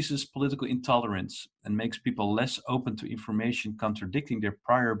increases political intolerance and makes people less open to information contradicting their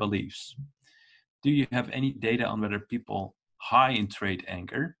prior beliefs, do you have any data on whether people high in trade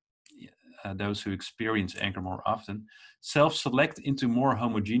anger, those who experience anger more often, self-select into more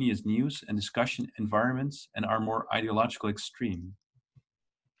homogeneous news and discussion environments and are more ideological extreme?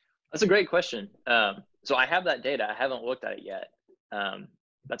 That's a great question. So I have that data. I haven't looked at it yet.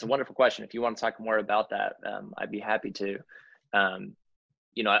 That's a wonderful question. If you want to talk more about that, I'd be happy to.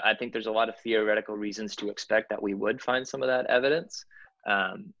 I think there's a lot of theoretical reasons to expect that we would find some of that evidence,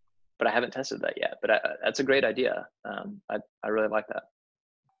 but I haven't tested that yet. But that's a great idea. I really like that.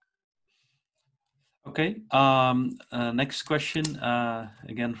 Okay. Next question,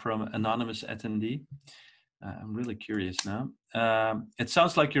 again from anonymous attendee. I'm really curious now. It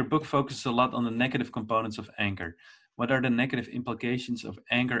sounds like your book focuses a lot on the negative components of anger. What are the negative implications of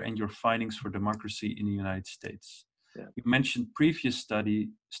anger and your findings for democracy in the United States? Yeah. You mentioned previous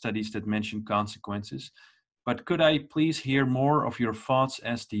studies that mention consequences, but could I please hear more of your thoughts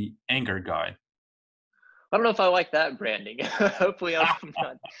as the anger guy? I don't know if I like that branding. Hopefully I'm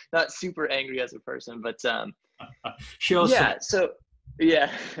not super angry as a person, but yeah, so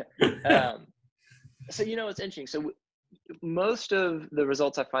yeah. So, it's interesting. So most of the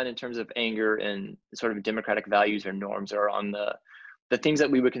results I find in terms of anger and sort of democratic values or norms are on the things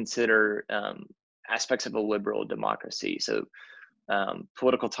that we would consider aspects of a liberal democracy. So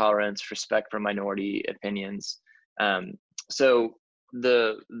political tolerance, respect for minority opinions. So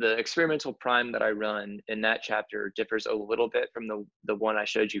the experimental prime that I run in that chapter differs a little bit from the one I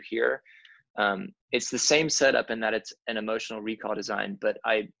showed you here. It's the same setup in that it's an emotional recall design, but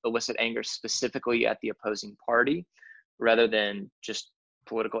I elicit anger specifically at the opposing party rather than just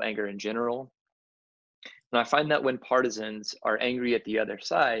political anger in general. And I find that when partisans are angry at the other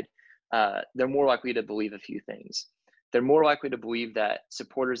side, they're more likely to believe a few things. They're more likely to believe that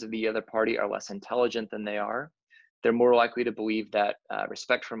supporters of the other party are less intelligent than they are. They're more likely to believe that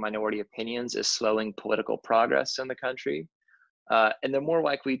respect for minority opinions is slowing political progress in the country. And they're more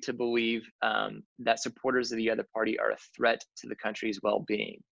likely to believe that supporters of the other party are a threat to the country's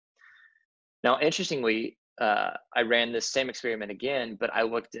well-being. Now, interestingly, I ran this same experiment again, but I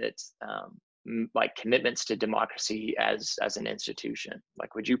looked at like commitments to democracy as an institution.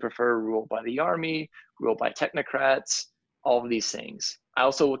 Like, would you prefer rule by the army, rule by technocrats, all of these things? I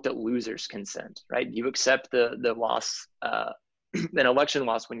also looked at losers' consent, right? You accept the loss, an election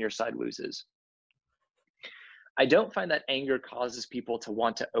loss when your side loses. I don't find that anger causes people to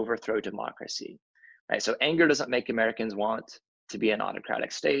want to overthrow democracy, right? So anger doesn't make Americans want to be an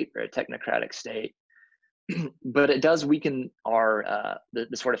autocratic state or a technocratic state, but it does weaken our the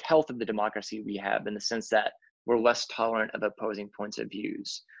sort of health of the democracy we have, in the sense that we're less tolerant of opposing points of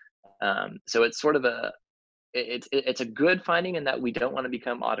views. So it's sort of it's a good finding in that we don't want to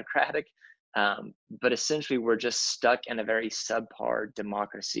become autocratic, but essentially we're just stuck in a very subpar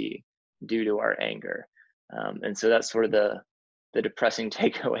democracy due to our anger. And so that's sort of the depressing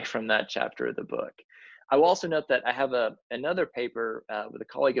takeaway from that chapter of the book. I will also note that I have another paper with a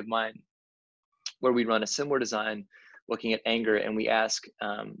colleague of mine where we run a similar design looking at anger, and we ask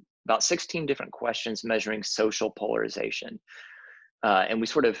about 16 different questions measuring social polarization. And we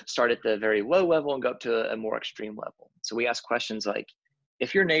sort of start at the very low level and go up to a more extreme level. So we ask questions like,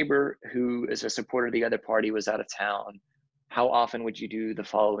 if your neighbor who is a supporter of the other party was out of town, how often would you do the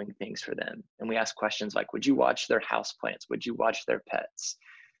following things for them? And we ask questions like, would you watch their houseplants? Would you watch their pets?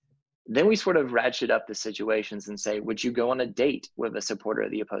 Then we sort of ratchet up the situations and say, would you go on a date with a supporter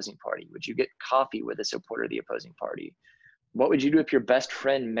of the opposing party? Would you get coffee with a supporter of the opposing party? What would you do if your best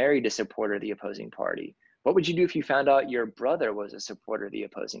friend married a supporter of the opposing party? What would you do if you found out your brother was a supporter of the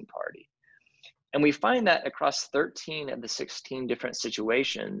opposing party? And we find that across 13 of the 16 different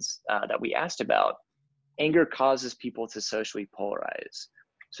situations that we asked about, anger causes people to socially polarize.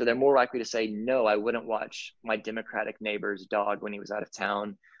 So they're more likely to say, no, I wouldn't watch my Democratic neighbor's dog when he was out of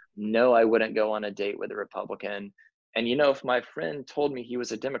town. No, I wouldn't go on a date with a Republican. And if my friend told me he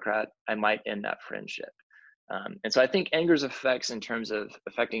was a Democrat, I might end that friendship. And so I think anger's effects in terms of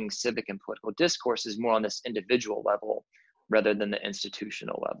affecting civic and political discourse is more on this individual level rather than the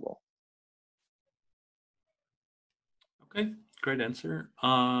institutional level. Okay, great answer.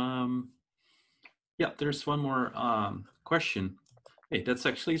 Yeah, there's one more question. Hey, that's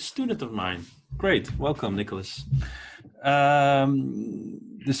actually a student of mine. Great, welcome, Nicholas.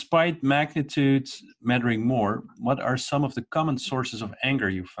 Despite magnitudes mattering more, what are some of the common sources of anger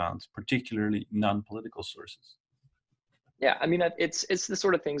you found, particularly non-political sources? Yeah, I mean, it's the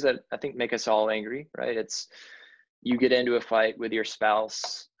sort of things that I think make us all angry, right? It's you get into a fight with your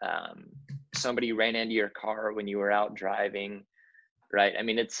spouse, somebody ran into your car when you were out driving, right? I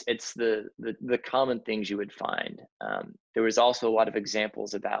mean, it's the common things you would find. There was also a lot of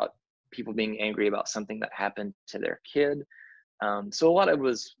examples about people being angry about something that happened to their kid. So a lot of it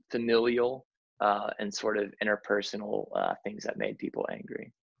was familial and sort of interpersonal things that made people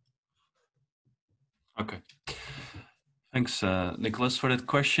angry. Okay. Thanks, Nicholas, for that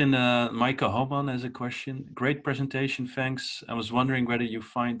question. Micah Hoban has a question. Great presentation, thanks. I was wondering whether you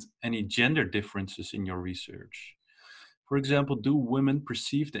find any gender differences in your research. For example, do women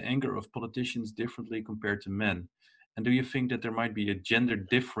perceive the anger of politicians differently compared to men? And do you think that there might be a gender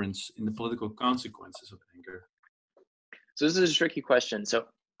difference in the political consequences of anger? So this is a tricky question. So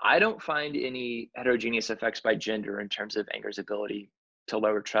I don't find any heterogeneous effects by gender in terms of anger's ability to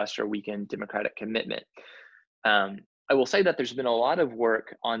lower trust or weaken democratic commitment. I will say that there's been a lot of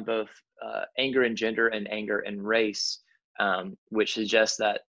work on both anger and gender and anger and race, which suggests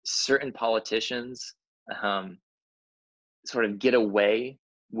that certain politicians sort of get away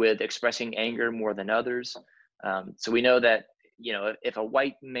with expressing anger more than others. So we know that, if a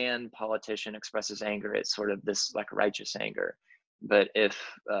white man politician expresses anger, it's sort of this like righteous anger. But if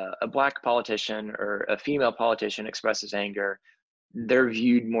a black politician or a female politician expresses anger, they're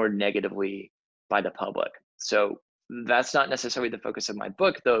viewed more negatively by the public. So that's not necessarily the focus of my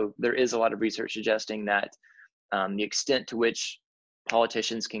book, though there is a lot of research suggesting that the extent to which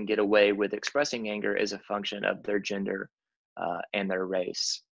politicians can get away with expressing anger is a function of their gender and their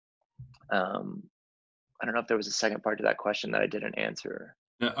race. I don't know if there was a second part to that question that I didn't answer.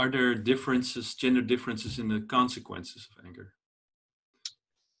 Are there differences, gender differences in the consequences of anger?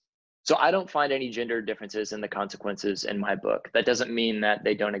 So I don't find any gender differences in the consequences in my book. That doesn't mean that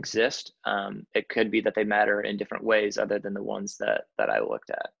they don't exist. It could be that they matter in different ways other than the ones that I looked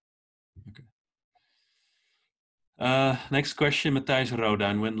at. Okay. Next question, Matthijs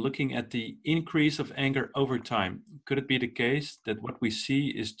Rodan. When looking at the increase of anger over time, could it be the case that what we see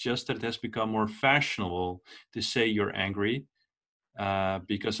is just that it has become more fashionable to say you're angry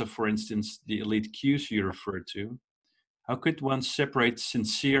because of, for instance, the elite cues you referred to? How could one separate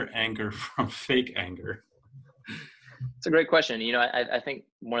sincere anger from fake anger? It's a great question. I think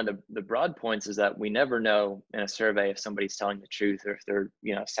one of the broad points is that we never know in a survey if somebody's telling the truth or if they're,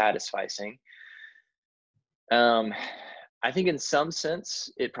 satisficing. I think in some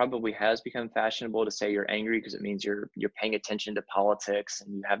sense, it probably has become fashionable to say you're angry because it means you're paying attention to politics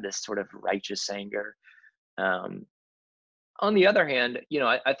and you have this sort of righteous anger. On the other hand,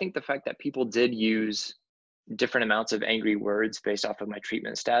 I think the fact that people did use different amounts of angry words based off of my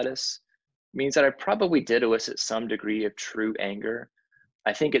treatment status means that I probably did elicit some degree of true anger.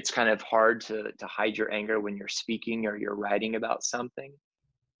 I think it's kind of hard to hide your anger when you're speaking or you're writing about something.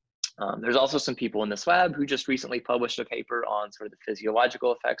 There's also some people in this lab who just recently published a paper on sort of the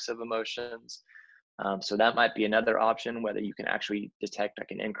physiological effects of emotions. So that might be another option, whether you can actually detect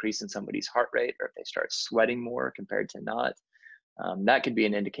like an increase in somebody's heart rate or if they start sweating more compared to not. That could be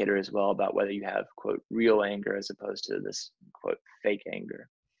an indicator as well about whether you have, quote, real anger as opposed to this, quote, fake anger.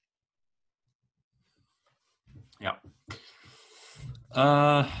 Yeah.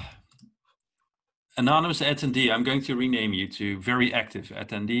 Anonymous attendee, I'm going to rename you to very active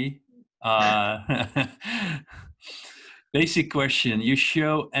attendee. Basic question, you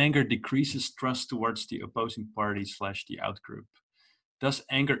show anger decreases trust towards the opposing party / the outgroup. Does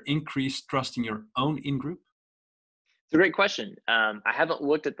anger increase trust in your own in-group? It's a great question. I haven't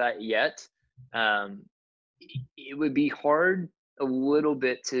looked at that yet. It would be hard a little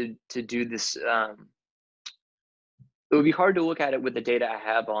bit to do this. It would be hard to look at it with the data I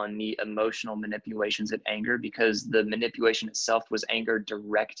have on the emotional manipulations of anger, because the manipulation itself was anger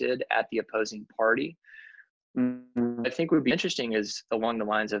directed at the opposing party. What I think would be interesting is along the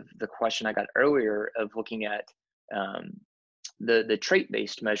lines of the question I got earlier of looking at the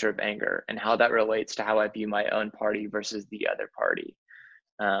trait-based measure of anger and how that relates to how I view my own party versus the other party.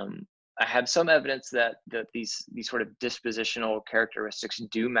 I have some evidence that these sort of dispositional characteristics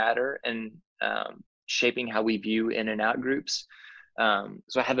do matter in shaping how we view in and out groups.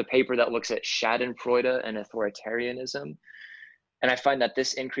 So I have a paper that looks at Schadenfreude and authoritarianism. And I find that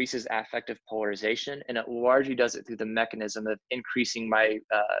this increases affective polarization, and it largely does it through the mechanism of increasing my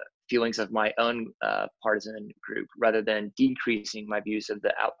feelings of my own partisan group rather than decreasing my views of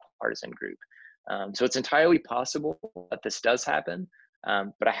the out partisan group. So it's entirely possible that this does happen,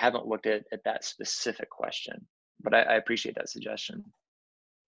 but I haven't looked at that specific question. But I appreciate that suggestion.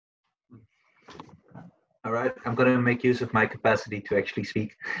 All right, I'm going to make use of my capacity to actually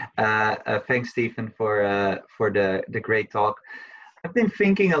speak. Thanks, Stephen, for the great talk. I've been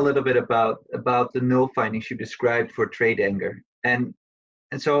thinking a little bit about the null findings you described for trait anger, and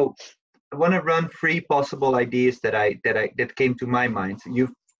so I want to run 3 possible ideas that came to my mind.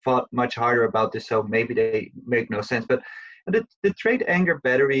 You've thought much harder about this, so maybe they make no sense. But the trait anger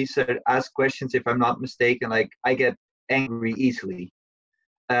batteries ask questions, if I'm not mistaken, like I get angry easily,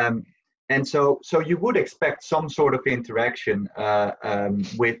 and so you would expect some sort of interaction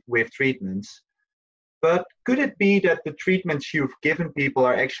with treatments. But could it be that the treatments you've given people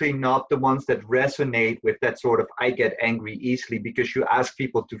are actually not the ones that resonate with that sort of I get angry easily, because you ask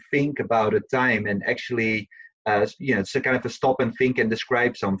people to think about a time and actually, it's a kind of a stop and think and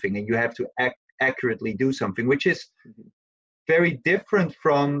describe something, and you have to accurately do something, which is very different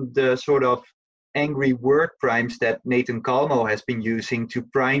from the sort of angry word primes that Nathan Kalmo has been using to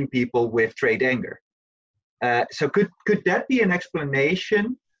prime people with trait anger. So could that be an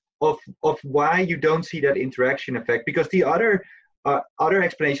explanation of why you don't see that interaction effect? Because the other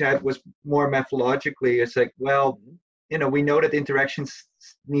explanation I had was more methodologically. It's like, well, we know that interactions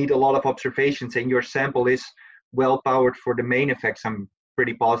need a lot of observations, and your sample is well powered for the main effects. I'm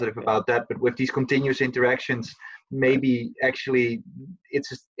pretty positive about that. But with these continuous interactions, maybe actually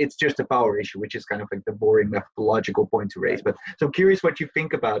it's just a power issue, which is kind of like the boring methodological point to raise. But so I'm curious what you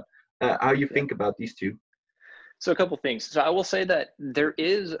think about how you think about these two. So a couple things. So I will say that there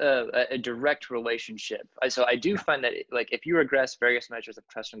is a direct relationship. So I do find that like if you regress various measures of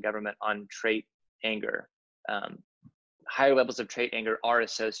trust in government on trait anger, higher levels of trait anger are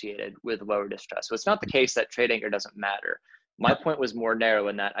associated with lower distrust. So it's not the case that trait anger doesn't matter. My point was more narrow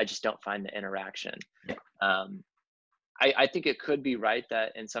in that I just don't find the interaction. I think it could be right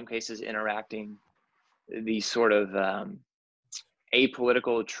that in some cases interacting these sort of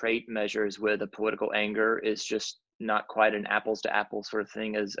apolitical trait measures with a political anger is just not quite an apples to apples sort of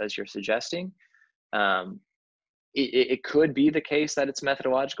thing as you're suggesting. It could be the case that it's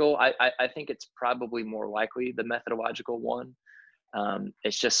methodological. I think it's probably more likely the methodological one.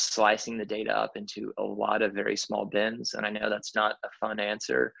 It's just slicing the data up into a lot of very small bins. And I know that's not a fun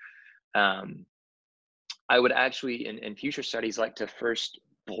answer. I would actually in future studies like to first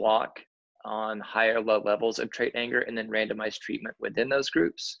block on higher low levels of trait anger and then randomized treatment within those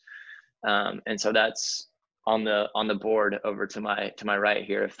groups. And so that's on the board over to my right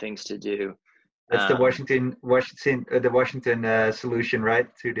here of things to do. That's the Washington solution, right,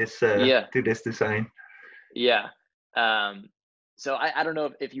 to this to this design. Yeah. So I don't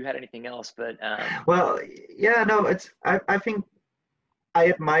know if you had anything else, but well, yeah, no, it's I think I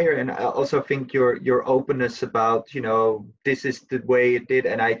admire, and I also think your openness about, this is the way it did,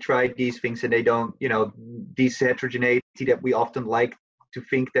 and I tried these things and they don't, this heterogeneity that we often like to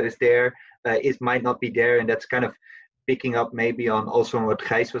think that is there, might not be there, and that's kind of picking up maybe on also on what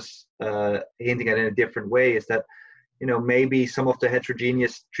Gijs was hinting at in a different way, is that, maybe some of the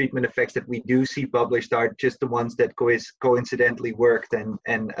heterogeneous treatment effects that we do see published are just the ones that coincidentally worked,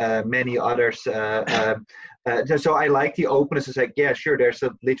 and many others. So I like the openness. It's like, yeah, sure, there's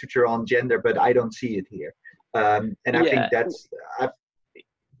a literature on gender, but I don't see it here. And I think that's.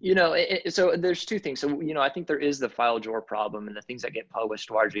 So there's two things. So, I think there is the file drawer problem, and the things that get published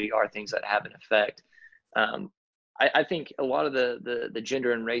largely are things that have an effect. I think a lot of the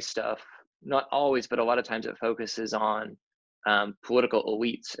gender and race stuff, not always, but a lot of times it focuses on political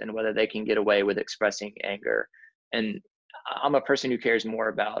elites and whether they can get away with expressing anger. And I'm a person who cares more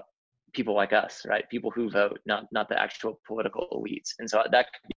about people like us, right? People who vote, not the actual political elites. And so that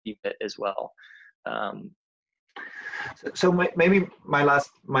could be it as well. So maybe my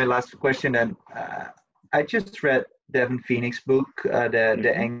last question then. I just read Devin Phoenix's book,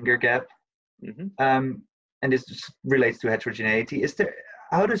 the Anger Gap, and this relates to heterogeneity.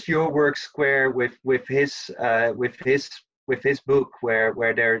 How does your work square with his book,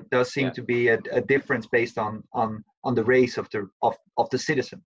 where there does seem to be a difference based on the race of the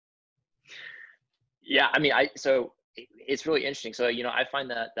citizen? Yeah, I mean, so it's really interesting. So, I find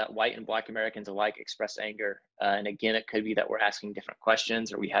that white and black Americans alike express anger. And again, it could be that we're asking different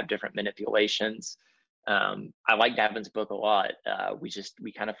questions or we have different manipulations. I like Davin's book a lot.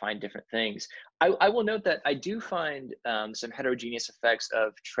 We kind of find different things. I will note that I do find some heterogeneous effects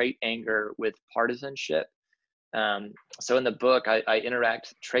of trait anger with partisanship. So in the book, I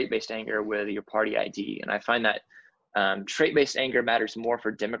interact trait-based anger with your party ID. And I find that trait-based anger matters more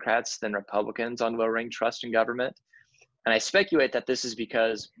for Democrats than Republicans on lowering trust in government. And I speculate that this is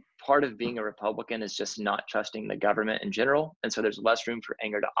because part of being a Republican is just not trusting the government in general. And so there's less room for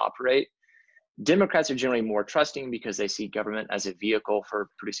anger to operate. Democrats are generally more trusting because they see government as a vehicle for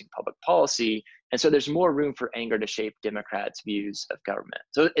producing public policy. And so there's more room for anger to shape Democrats' views of government.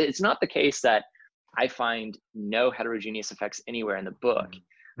 So it's not the case that I find no heterogeneous effects anywhere in the book.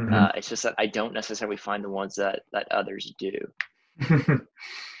 It's just that I don't necessarily find the ones that others do.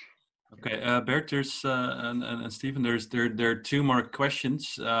 Okay, Bert, there's and Stephen, there are two more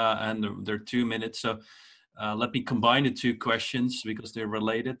questions, and there are 2 minutes. So let me combine the two questions because they're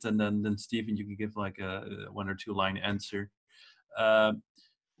related, and then Stephen, you can give like a 1 or 2 line answer.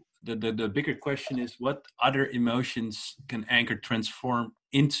 The bigger question is, what other emotions can anger transform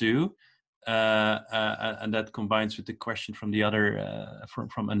into? And that combines with the question from the other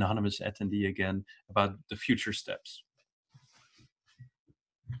from anonymous attendee again about the future steps.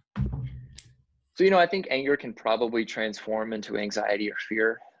 So, I think anger can probably transform into anxiety or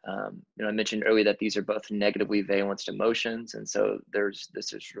fear. I mentioned earlier that these are both negatively valenced emotions. And so there's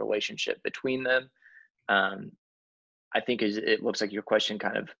this relationship between them. I think it looks like your question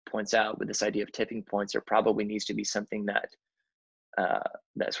kind of points out with this idea of tipping points, there probably needs to be something that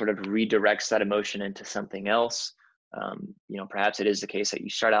sort of redirects that emotion into something else. Perhaps it is the case that you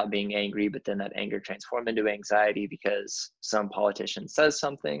start out being angry, but then that anger transforms into anxiety because some politician says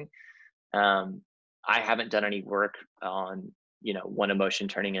something. I haven't done any work on, one emotion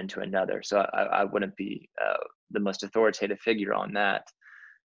turning into another. So I wouldn't be the most authoritative figure on that.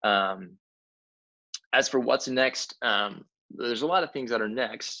 As for what's next, there's a lot of things that are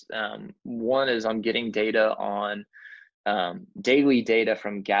next. One is I'm getting data on daily data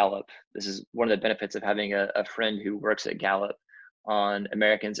from Gallup. This is one of the benefits of having a friend who works at Gallup on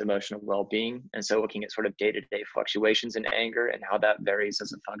Americans' emotional well-being. And so looking at sort of day-to-day fluctuations in anger and how that varies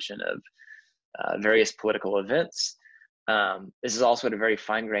as a function of various political events. This is also at a very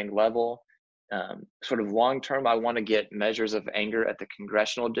fine-grained level. Sort of long-term, I want to get measures of anger at the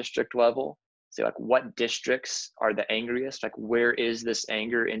congressional district level. So like what districts are the angriest? Like where is this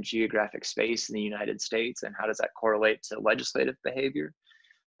anger in geographic space in the United States, and how does that correlate to legislative behavior?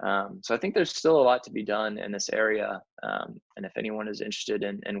 So I think there's still a lot to be done in this area. And if anyone is interested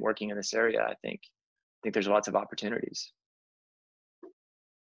in working in this area, I think there's lots of opportunities.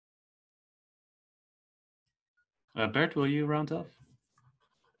 Bert, will you round off?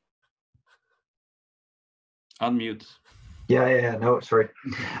 Unmute. Yeah. No, sorry.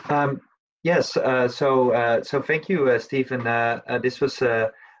 Yes. So thank you, Stephen. This was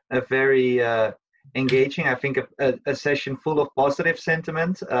a very engaging, I think, a session full of positive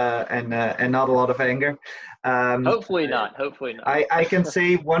sentiment and not a lot of anger. Hopefully not. I can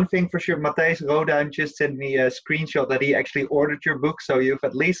say one thing for sure. Matthijs Roduin just sent me a screenshot that he actually ordered your book, so you've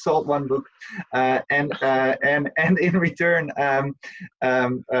at least sold one book. And in return,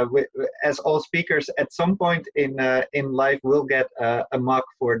 as all speakers, at some point in life, will get a mug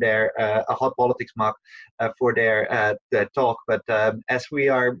for their a hot politics mug for their talk. But as we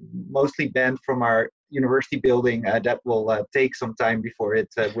are mostly banned from our university building, that will take some time before it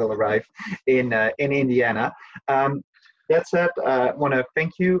will arrive in Indiana. that said, I want to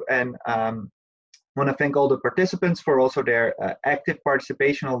thank you and want to thank all the participants for also their active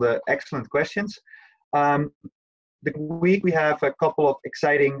participation, all the excellent questions. The week we have a couple of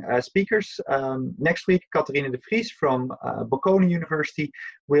exciting speakers. Next week, Catharine de Vries from Bocconi University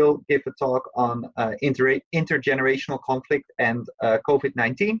will give a talk on intergenerational conflict and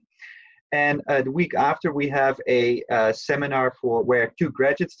COVID-19. And the week after, we have a seminar where 2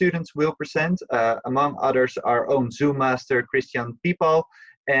 graduate students will present, among others, our own Zoom master, Christian Piepal,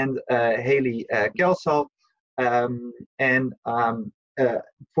 and Haley Kelsal.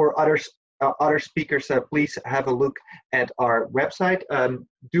 For other speakers, please have a look at our website.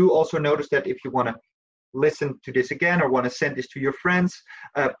 Do also notice that if you want to listen to this again or want to send this to your friends,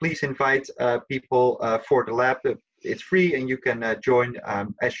 please invite people for the lab. It's free and you can join,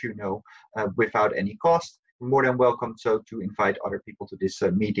 as you know, without any cost. You're more than welcome to invite other people to this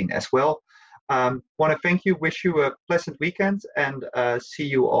meeting as well. Want to thank you, wish you a pleasant weekend, and see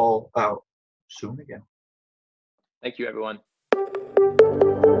you all soon again. Thank you, everyone.